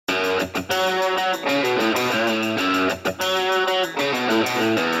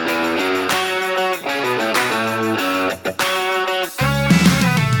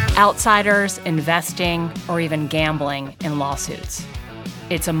outsiders investing or even gambling in lawsuits.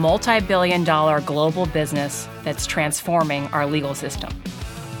 It's a multi-billion-dollar global business that's transforming our legal system.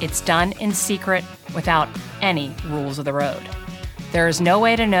 It's done in secret without any rules of the road. There is no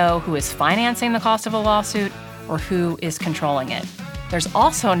way to know who is financing the cost of a lawsuit or who is controlling it. There's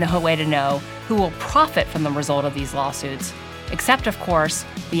also no way to know who will profit from the result of these lawsuits, except, of course,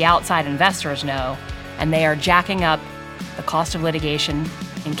 the outside investors know, and they are jacking up the cost of litigation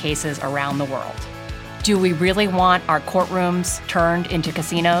in cases around the world. Do we really want our courtrooms turned into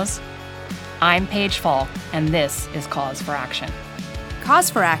casinos? I'm Paige Faulk, and this is Cause for Action.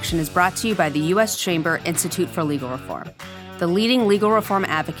 Cause for Action is brought to you by the U.S. Chamber Institute for Legal Reform, the leading legal reform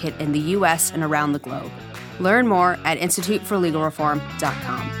advocate in the U.S. and around the globe. Learn more at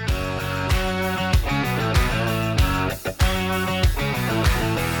instituteforlegalreform.com.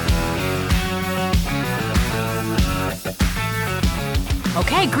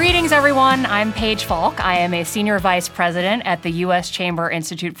 Okay, greetings, everyone. I'm Paige Faulk. I am a senior vice president at the U.S. Chamber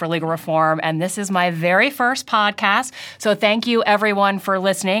Institute for Legal Reform, and this is my very first podcast. So thank you, everyone, for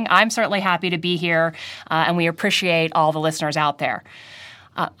listening. I'm certainly happy to be here, and we appreciate all the listeners out there.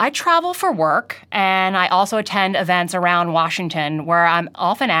 I travel for work, and I also attend events around Washington where I'm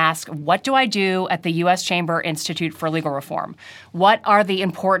often asked, what do I do at the U.S. Chamber Institute for Legal Reform? What are the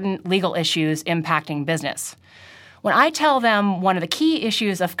important legal issues impacting business? When I tell them one of the key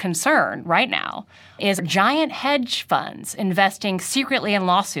issues of concern right now is giant hedge funds investing secretly in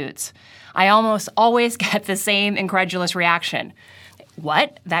lawsuits, I almost always get the same incredulous reaction.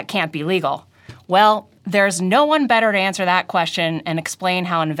 What? That can't be legal. Well, there's no one better to answer that question and explain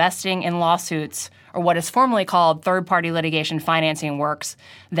how investing in lawsuits, or what is formerly called third-party litigation financing, works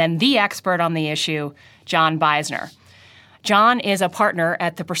than the expert on the issue, John Beisner. John is a partner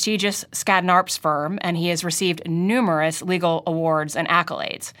at the prestigious Skadden Arps firm, and he has received numerous legal awards and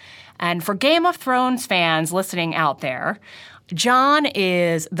accolades. And for Game of Thrones fans listening out there, John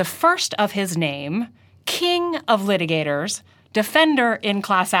is the first of his name, king of litigators, defender in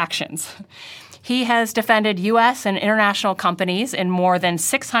class actions. He has defended U.S. and international companies in more than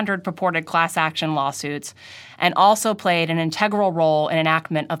 600 purported class action lawsuits and also played an integral role in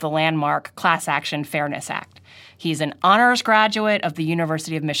enactment of the landmark Class Action Fairness Act. He's an honors graduate of the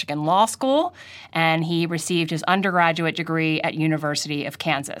University of Michigan Law School, and he received his undergraduate degree at University of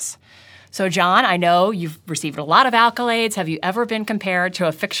Kansas. So, John, I know you've received a lot of accolades. Have you ever been compared to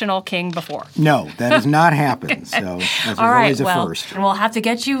a fictional king before? No, that has not happened. So that's always a first. And we'll have to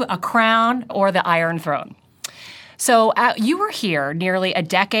get you a crown or the Iron Throne. So you were here nearly a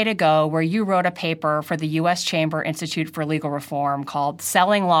decade ago where you wrote a paper for the U.S. Chamber Institute for Legal Reform called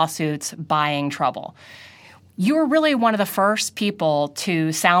Selling Lawsuits, Buying Trouble. You were really one of the first people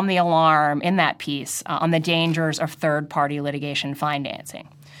to sound the alarm in that piece on the dangers of third-party litigation financing.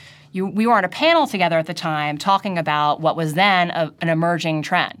 We were on a panel together at the time talking about what was then an emerging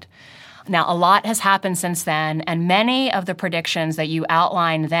trend. Now, a lot has happened since then, and many of the predictions that you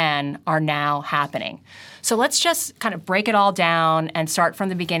outlined then are now happening. So let's just kind of break it all down and start from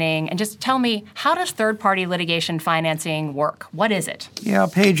the beginning and just tell me, how does third-party litigation financing work? What is it? Yeah,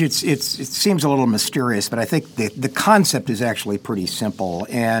 Paige, it seems a little mysterious, but I think the concept is actually pretty simple.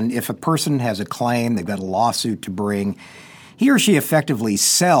 And if a person has a claim, they've got a lawsuit to bring, he or she effectively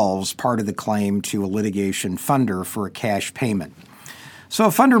sells part of the claim to a litigation funder for a cash payment. So a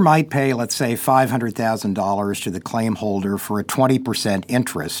funder might pay, let's say, $500,000 to the claim holder for a 20%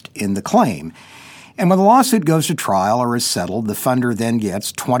 interest in the claim. And when the lawsuit goes to trial or is settled, the funder then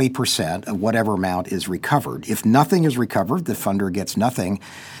gets 20% of whatever amount is recovered. If nothing is recovered, the funder gets nothing.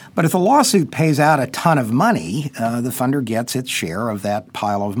 But if the lawsuit pays out a ton of money, the funder gets its share of that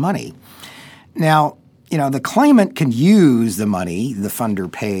pile of money. Now, the claimant can use the money the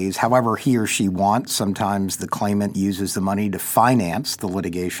funder pays however he or she wants. Sometimes the claimant uses the money to finance the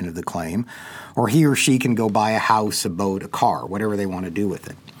litigation of the claim, or he or she can go buy a house, a boat, a car, whatever they want to do with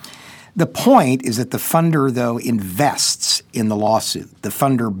it. The point is that the funder, though, invests in the lawsuit. The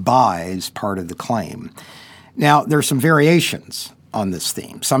funder buys part of the claim. Now, there are some variations on this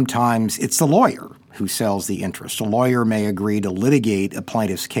theme. Sometimes it's the lawyer who sells the interest. A lawyer may agree to litigate a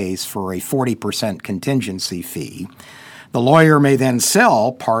plaintiff's case for a 40% contingency fee. The lawyer may then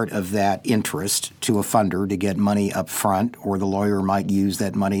sell part of that interest to a funder to get money up front, or the lawyer might use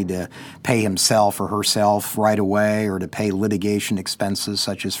that money to pay himself or herself right away or to pay litigation expenses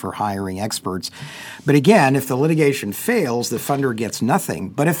such as for hiring experts. But again, if the litigation fails, the funder gets nothing.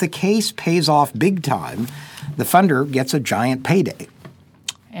 But if the case pays off big time, the funder gets a giant payday.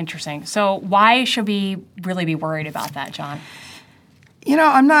 Interesting. So why should we really be worried about that, John?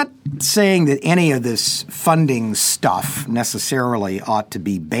 I'm not not saying that any of this funding stuff necessarily ought to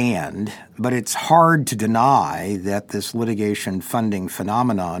be banned, but it's hard to deny that this litigation funding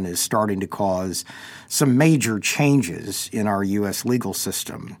phenomenon is starting to cause some major changes in our U.S. legal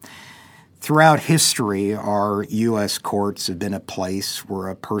system. Throughout history, our U.S. courts have been a place where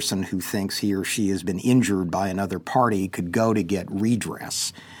a person who thinks he or she has been injured by another party could go to get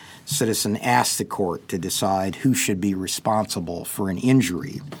redress. Citizen asks the court to decide who should be responsible for an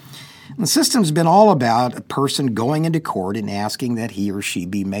injury. And the system's been all about a person going into court and asking that he or she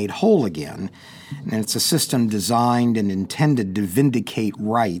be made whole again. And it's a system designed and intended to vindicate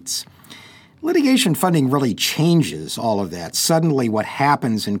rights. Litigation funding really changes all of that. Suddenly what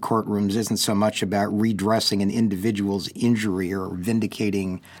happens in courtrooms isn't so much about redressing an individual's injury or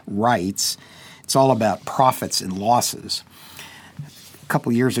vindicating rights. It's all about profits and losses. A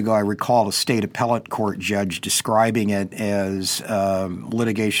couple years ago, I recall a state appellate court judge describing it as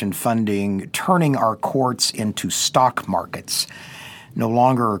litigation funding turning our courts into stock markets. No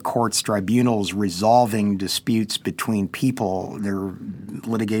longer are courts tribunals resolving disputes between people. Their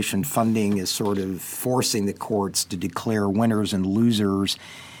litigation funding is sort of forcing the courts to declare winners and losers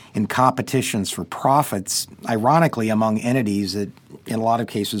in competitions for profits, ironically among entities that in a lot of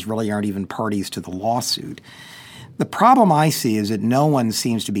cases really aren't even parties to the lawsuit. The problem I see is that no one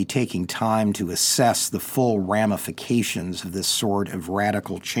seems to be taking time to assess the full ramifications of this sort of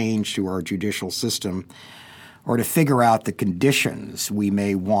radical change to our judicial system, or to figure out the conditions we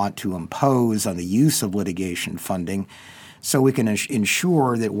may want to impose on the use of litigation funding so we can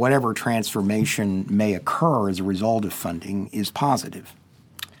ensure that whatever transformation may occur as a result of funding is positive.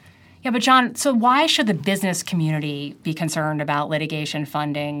 Yeah, but John, so why should the business community be concerned about litigation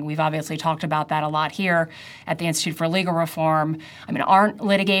funding? We've obviously talked about that a lot here at the Institute for Legal Reform. I mean, aren't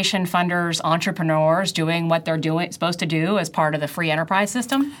litigation funders entrepreneurs doing what they're supposed to do as part of the free enterprise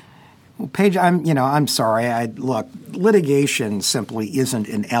system? Well, Paige, I'm sorry. Look, litigation simply isn't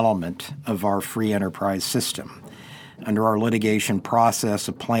an element of our free enterprise system. Under our litigation process,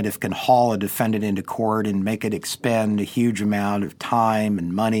 a plaintiff can haul a defendant into court and make it expend a huge amount of time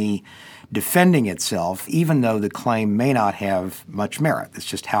and money defending itself, even though the claim may not have much merit. That's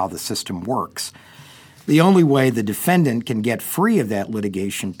just how the system works. The only way the defendant can get free of that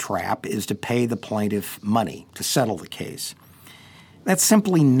litigation trap is to pay the plaintiff money to settle the case. That's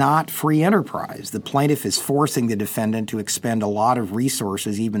simply not free enterprise. The plaintiff is forcing the defendant to expend a lot of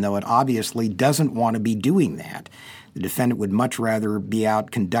resources, even though it obviously doesn't want to be doing that. The defendant would much rather be out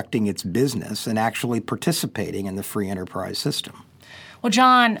conducting its business and actually participating in the free enterprise system. Well,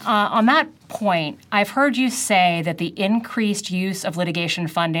 John, on that point, I've heard you say that the increased use of litigation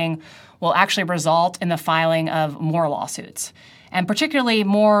funding will actually result in the filing of more lawsuits, and particularly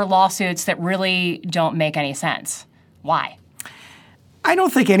more lawsuits that really don't make any sense. Why? I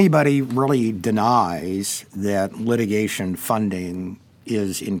don't think anybody really denies that litigation funding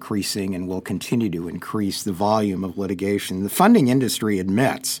is increasing and will continue to increase the volume of litigation. The funding industry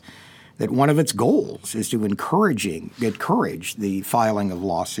admits that one of its goals is to encourage the filing of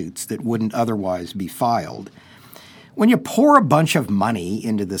lawsuits that wouldn't otherwise be filed. When you pour a bunch of money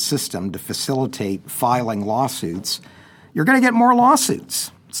into the system to facilitate filing lawsuits, you're going to get more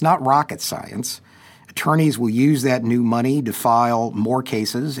lawsuits. It's not rocket science. Attorneys will use that new money to file more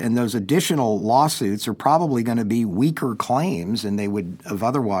cases, and those additional lawsuits are probably going to be weaker claims than they would have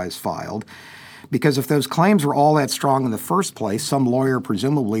otherwise filed, because if those claims were all that strong in the first place, some lawyer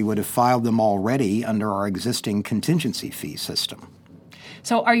presumably would have filed them already under our existing contingency fee system.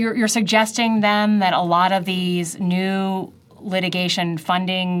 So you're suggesting then that a lot of these new litigation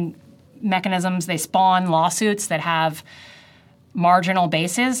funding mechanisms, they spawn lawsuits that have marginal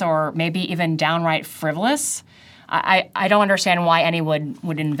basis or maybe even downright frivolous? I don't understand why anyone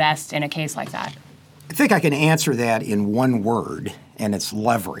would invest in a case like that. I think I can answer that in one word, and it's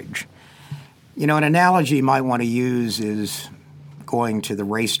leverage. An analogy you might want to use is going to the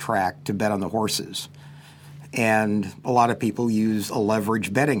racetrack to bet on the horses. And a lot of people use a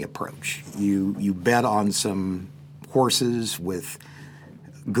leverage betting approach. You bet on some horses with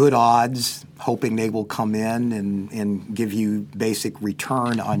good odds, hoping they will come in and give you basic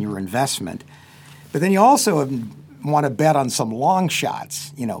return on your investment. But then you also want to bet on some long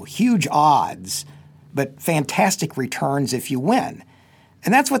shots, huge odds, but fantastic returns if you win.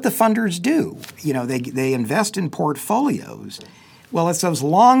 And that's what the funders do. They invest in portfolios. Well, it's those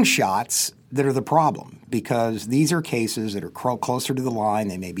long shots that are the problem, because these are cases that are closer to the line.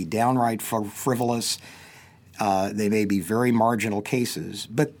 They may be downright frivolous. They may be very marginal cases,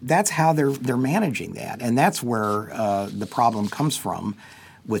 but that's how they're managing that. And that's where the problem comes from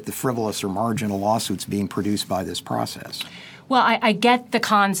with the frivolous or marginal lawsuits being produced by this process. Well, I get the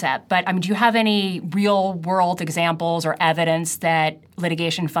concept, but do you have any real-world examples or evidence that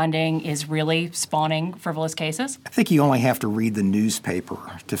litigation funding is really spawning frivolous cases? I think you only have to read the newspaper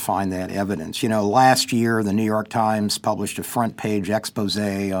to find that evidence. Last year, the New York Times published a front-page expose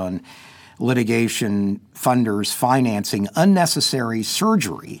on litigation funders financing unnecessary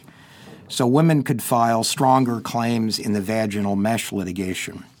surgery so women could file stronger claims in the vaginal mesh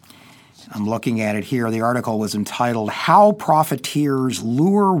litigation. I'm looking at it here. The article was entitled, "How Profiteers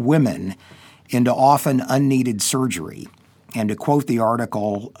Lure Women into Often Unneeded Surgery." And to quote the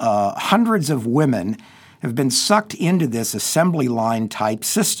article, hundreds of women have been sucked into this assembly line type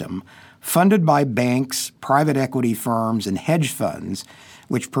system funded by banks, private equity firms, and hedge funds,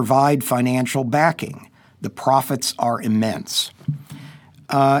 which provide financial backing. The profits are immense.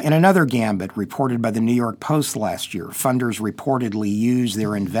 In another gambit reported by the New York Post last year, funders reportedly used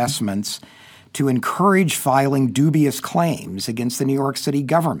their investments to encourage filing dubious claims against the New York City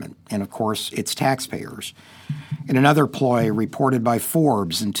government and, of course, its taxpayers. In another ploy reported by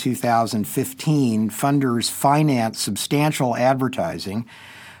Forbes in 2015, funders financed substantial advertising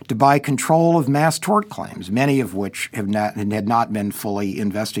to buy control of mass tort claims, many of which had not been fully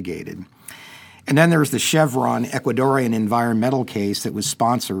investigated. And then there's the Chevron Ecuadorian environmental case that was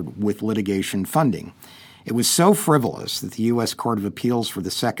sponsored with litigation funding. It was so frivolous that the U.S. Court of Appeals for the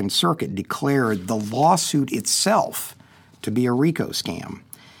Second Circuit declared the lawsuit itself to be a RICO scam.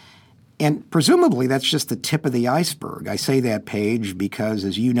 And presumably that's just the tip of the iceberg. I say that, Paige, because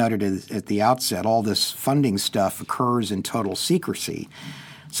as you noted at the outset, all this funding stuff occurs in total secrecy.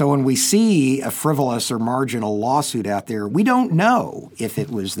 So when we see a frivolous or marginal lawsuit out there, we don't know if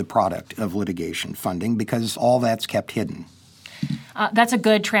it was the product of litigation funding because all that's kept hidden. That's a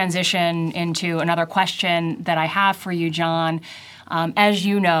good transition into another question that I have for you, John. As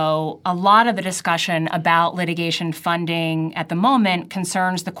you know, a lot of the discussion about litigation funding at the moment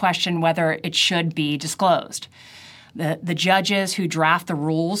concerns the question whether it should be disclosed. The judges who draft the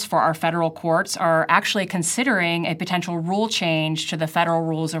rules for our federal courts are actually considering a potential rule change to the federal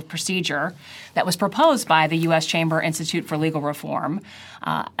rules of procedure that was proposed by the U.S. Chamber Institute for Legal Reform,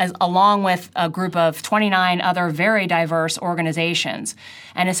 along with a group of 29 other very diverse organizations.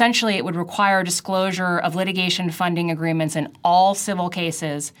 And essentially, it would require disclosure of litigation funding agreements in all civil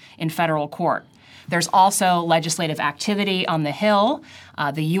cases in federal court. There's also legislative activity on the Hill.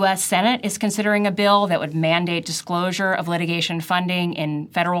 The U.S. Senate is considering a bill that would mandate disclosure of litigation funding in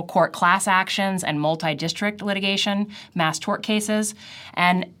federal court class actions and multi-district litigation, mass tort cases.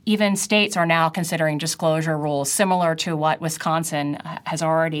 And even states are now considering disclosure rules similar to what Wisconsin has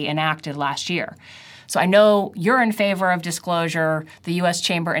already enacted last year. So I know you're in favor of disclosure. The U.S.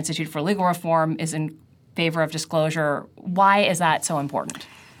 Chamber Institute for Legal Reform is in favor of disclosure. Why is that so important?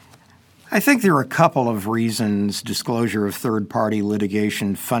 I think there are a couple of reasons disclosure of third-party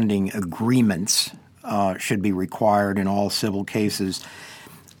litigation funding agreements should be required in all civil cases.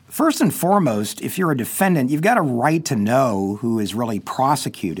 First and foremost, if you're a defendant, you've got a right to know who is really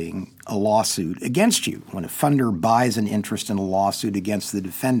prosecuting a lawsuit against you. When a funder buys an interest in a lawsuit against the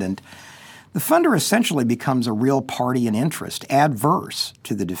defendant, the funder essentially becomes a real party in interest, adverse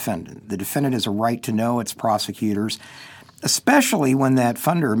to the defendant. The defendant has a right to know its prosecutors, especially when that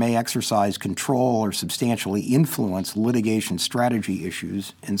funder may exercise control or substantially influence litigation strategy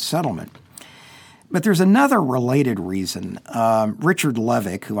issues in settlement. But there's another related reason. Richard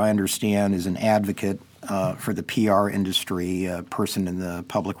Levick, who I understand is an advocate for the PR industry, a person in the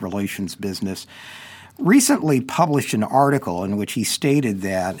public relations business, recently published an article in which he stated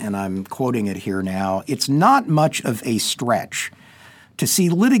that, and I'm quoting it here now, "It's not much of a stretch to see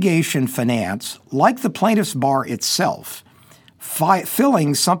litigation finance, like the plaintiff's bar itself,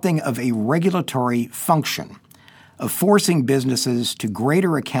 filling something of a regulatory function of forcing businesses to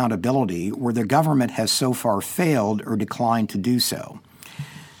greater accountability where the government has so far failed or declined to do so."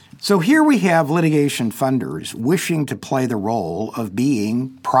 So here we have litigation funders wishing to play the role of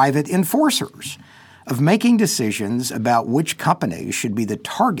being private enforcers, of making decisions about which companies should be the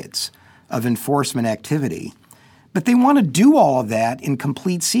targets of enforcement activity. But they want to do all of that in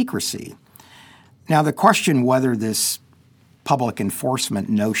complete secrecy. Now, the question whether this public enforcement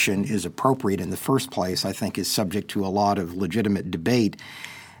notion is appropriate in the first place, I think, is subject to a lot of legitimate debate.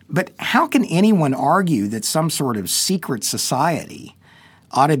 But how can anyone argue that some sort of secret society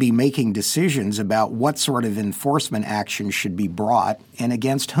ought to be making decisions about what sort of enforcement action should be brought and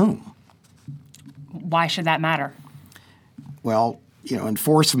against whom? Why should that matter? Well,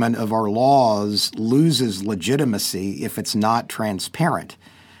 enforcement of our laws loses legitimacy if it's not transparent.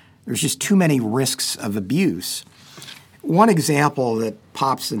 There's just too many risks of abuse. One example that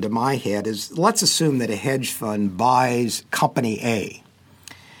pops into my head is, let's assume that a hedge fund buys Company A.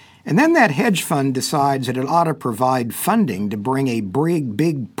 And then that hedge fund decides that it ought to provide funding to bring a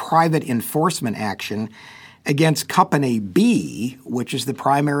big private enforcement action against Company B, which is the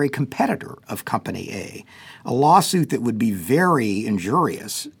primary competitor of Company A, a lawsuit that would be very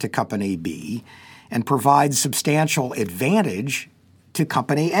injurious to Company B and provide substantial advantage to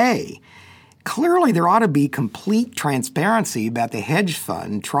Company A. Clearly, there ought to be complete transparency about the hedge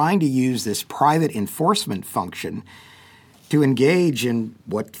fund trying to use this private enforcement function to engage in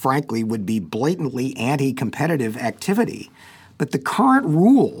what, frankly, would be blatantly anti-competitive activity. But the current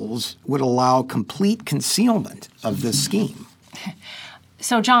rules would allow complete concealment of this scheme.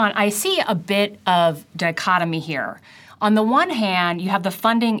 So, John, I see a bit of dichotomy here. On the one hand, you have the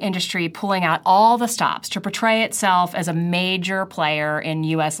funding industry pulling out all the stops to portray itself as a major player in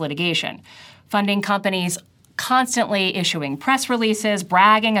U.S. litigation, funding companies constantly issuing press releases,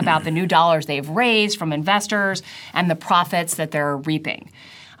 bragging about the new dollars they've raised from investors and the profits that they're reaping.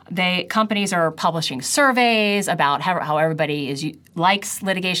 Companies are publishing surveys about how everybody likes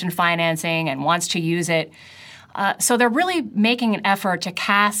litigation financing and wants to use it. So they're really making an effort to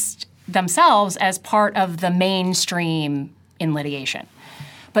cast themselves as part of the mainstream in litigation.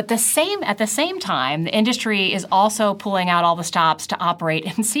 But at the same time, the industry is also pulling out all the stops to operate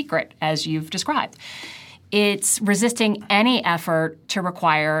in secret, as you've described. It's resisting any effort to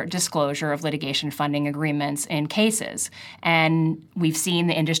require disclosure of litigation funding agreements in cases. And we've seen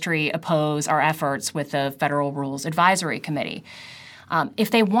the industry oppose our efforts with the Federal Rules Advisory Committee.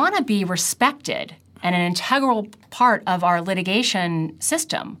 If they want to be respected and an integral part of our litigation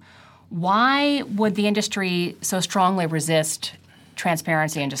system, why would the industry so strongly resist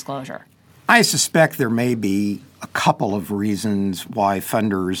transparency and disclosure? I suspect there may be a couple of reasons why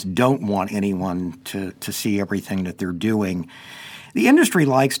funders don't want anyone to see everything that they're doing. The industry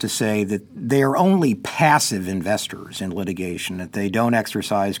likes to say that they are only passive investors in litigation, that they don't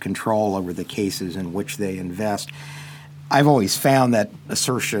exercise control over the cases in which they invest. I've always found that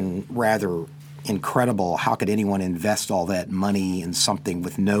assertion rather incredible. How could anyone invest all that money in something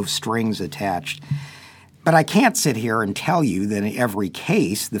with no strings attached? But I can't sit here and tell you that in every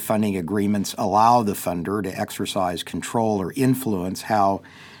case the funding agreements allow the funder to exercise control or influence how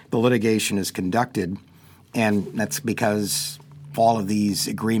the litigation is conducted, and that's because all of these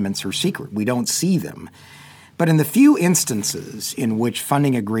agreements are secret. We don't see them. But in the few instances in which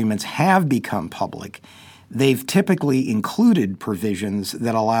funding agreements have become public, they've typically included provisions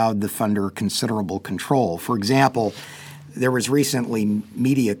that allowed the funder considerable control. For example, there was recently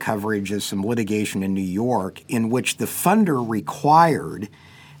media coverage of some litigation in New York in which the funder required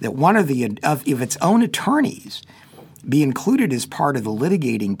that one of its own attorneys be included as part of the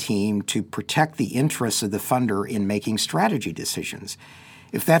litigating team to protect the interests of the funder in making strategy decisions.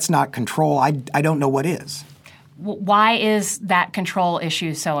 If that's not control, I don't know what is. Why is that control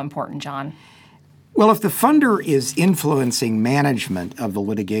issue so important, John? Well, if the funder is influencing management of the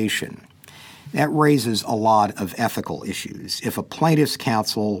litigation, that raises a lot of ethical issues. If a plaintiff's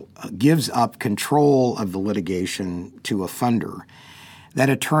counsel gives up control of the litigation to a funder, that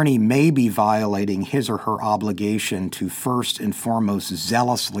attorney may be violating his or her obligation to first and foremost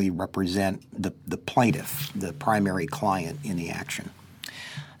zealously represent the plaintiff, the primary client in the action.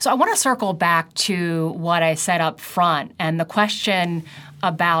 So I want to circle back to what I said up front and the question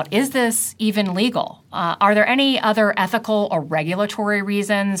about, is this even legal? Are there any other ethical or regulatory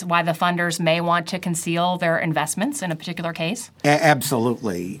reasons why the funders may want to conceal their investments in a particular case?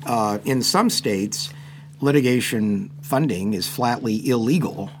 Absolutely. In some states, litigation funding is flatly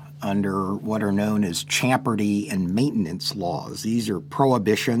illegal under what are known as champerty and maintenance laws. These are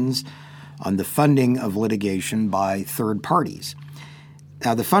prohibitions on the funding of litigation by third parties.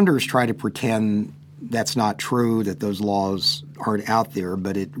 Now, the funders try to pretend that's not true, that those laws aren't out there,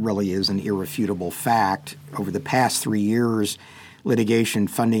 but it really is an irrefutable fact. Over the past 3 years, litigation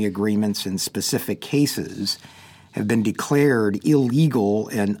funding agreements in specific cases have been declared illegal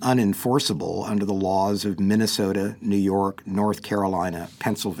and unenforceable under the laws of Minnesota, New York, North Carolina,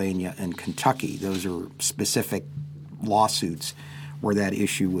 Pennsylvania, and Kentucky. Those are specific lawsuits where that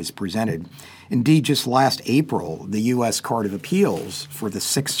issue was presented. Indeed, just last April, the U.S. Court of Appeals for the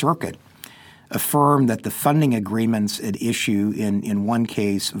Sixth Circuit affirmed that the funding agreements at issue in one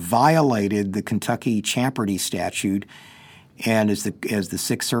case violated the Kentucky champerty statute and, as the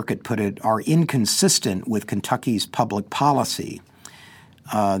Sixth Circuit put it, are inconsistent with Kentucky's public policy.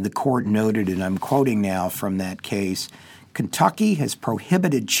 The court noted, and I'm quoting now from that case, Kentucky has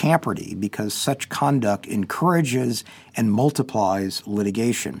prohibited champerty because such conduct encourages and multiplies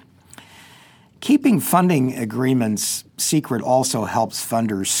litigation. Keeping funding agreements secret also helps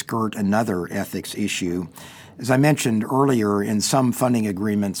funders skirt another ethics issue. As I mentioned earlier, in some funding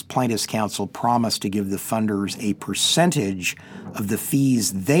agreements, plaintiffs' counsel promised to give the funders a percentage of the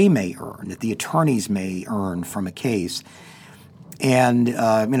fees they may earn, that the attorneys may earn from a case. And,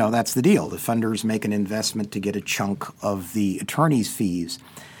 that's the deal. The funders make an investment to get a chunk of the attorney's fees.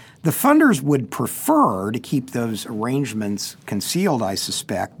 The funders would prefer to keep those arrangements concealed, I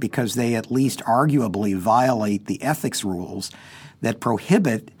suspect, because they at least arguably violate the ethics rules that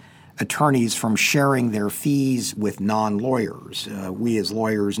prohibit attorneys from sharing their fees with non-lawyers. We as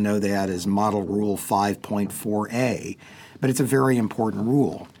lawyers know that as Model Rule 5.4a, but it's a very important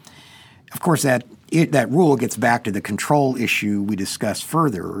rule. Of course, that rule gets back to the control issue we discussed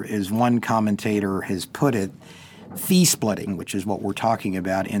further. As one commentator has put it, fee splitting, which is what we're talking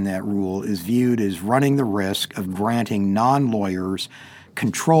about in that rule, is viewed as running the risk of granting non-lawyers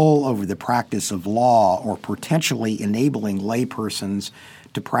control over the practice of law or potentially enabling laypersons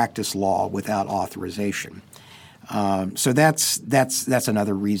to practice law without authorization. So that's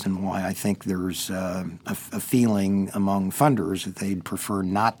another reason why I think there's a feeling among funders that they'd prefer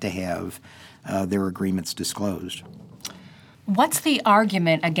not to have their agreements disclosed. What's the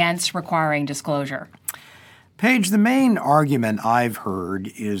argument against requiring disclosure? Paige, the main argument I've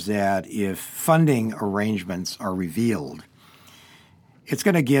heard is that if funding arrangements are revealed, it's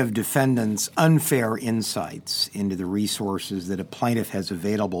going to give defendants unfair insights into the resources that a plaintiff has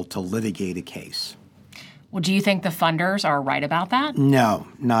available to litigate a case. Well, do you think the funders are right about that? No,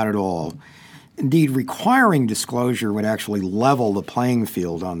 not at all. Indeed, requiring disclosure would actually level the playing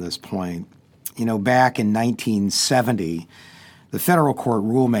field on this point. Back in 1970, the federal court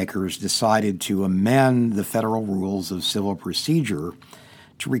rulemakers decided to amend the federal rules of civil procedure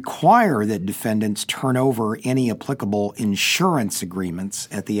to require that defendants turn over any applicable insurance agreements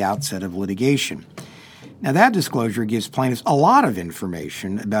at the outset of litigation. Now, that disclosure gives plaintiffs a lot of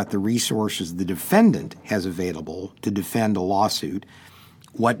information about the resources the defendant has available to defend a lawsuit,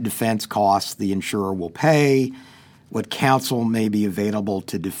 what defense costs the insurer will pay, what counsel may be available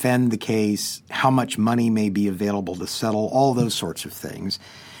to defend the case, how much money may be available to settle, all those sorts of things.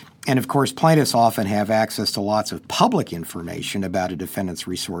 And, of course, plaintiffs often have access to lots of public information about a defendant's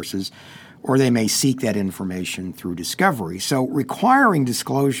resources, or they may seek that information through discovery. So requiring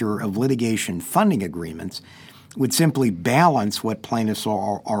disclosure of litigation funding agreements would simply balance what plaintiffs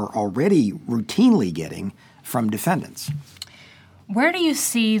are already routinely getting from defendants. Where do you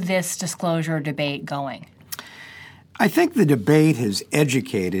see this disclosure debate going? I think the debate has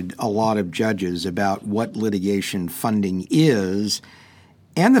educated a lot of judges about what litigation funding is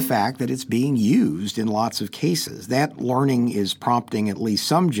and the fact that it's being used in lots of cases. That learning is prompting at least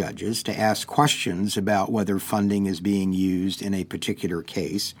some judges to ask questions about whether funding is being used in a particular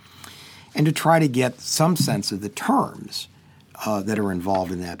case and to try to get some sense of the terms that are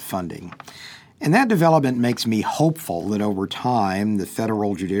involved in that funding. And that development makes me hopeful that over time, the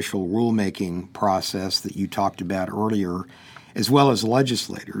federal judicial rulemaking process that you talked about earlier, as well as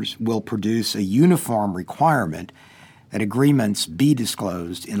legislators, will produce a uniform requirement that agreements be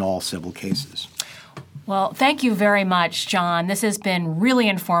disclosed in all civil cases. Well, thank you very much, John. This has been really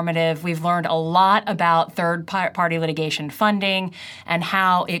informative. We've learned a lot about third-party litigation funding and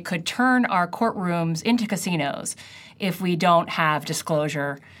how it could turn our courtrooms into casinos if we don't have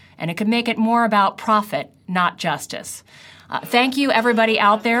disclosure. And it could make it more about profit, not justice. Thank you, everybody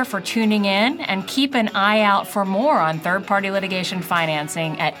out there, for tuning in, and keep an eye out for more on third-party litigation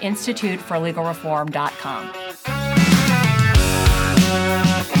financing at instituteforlegalreform.com.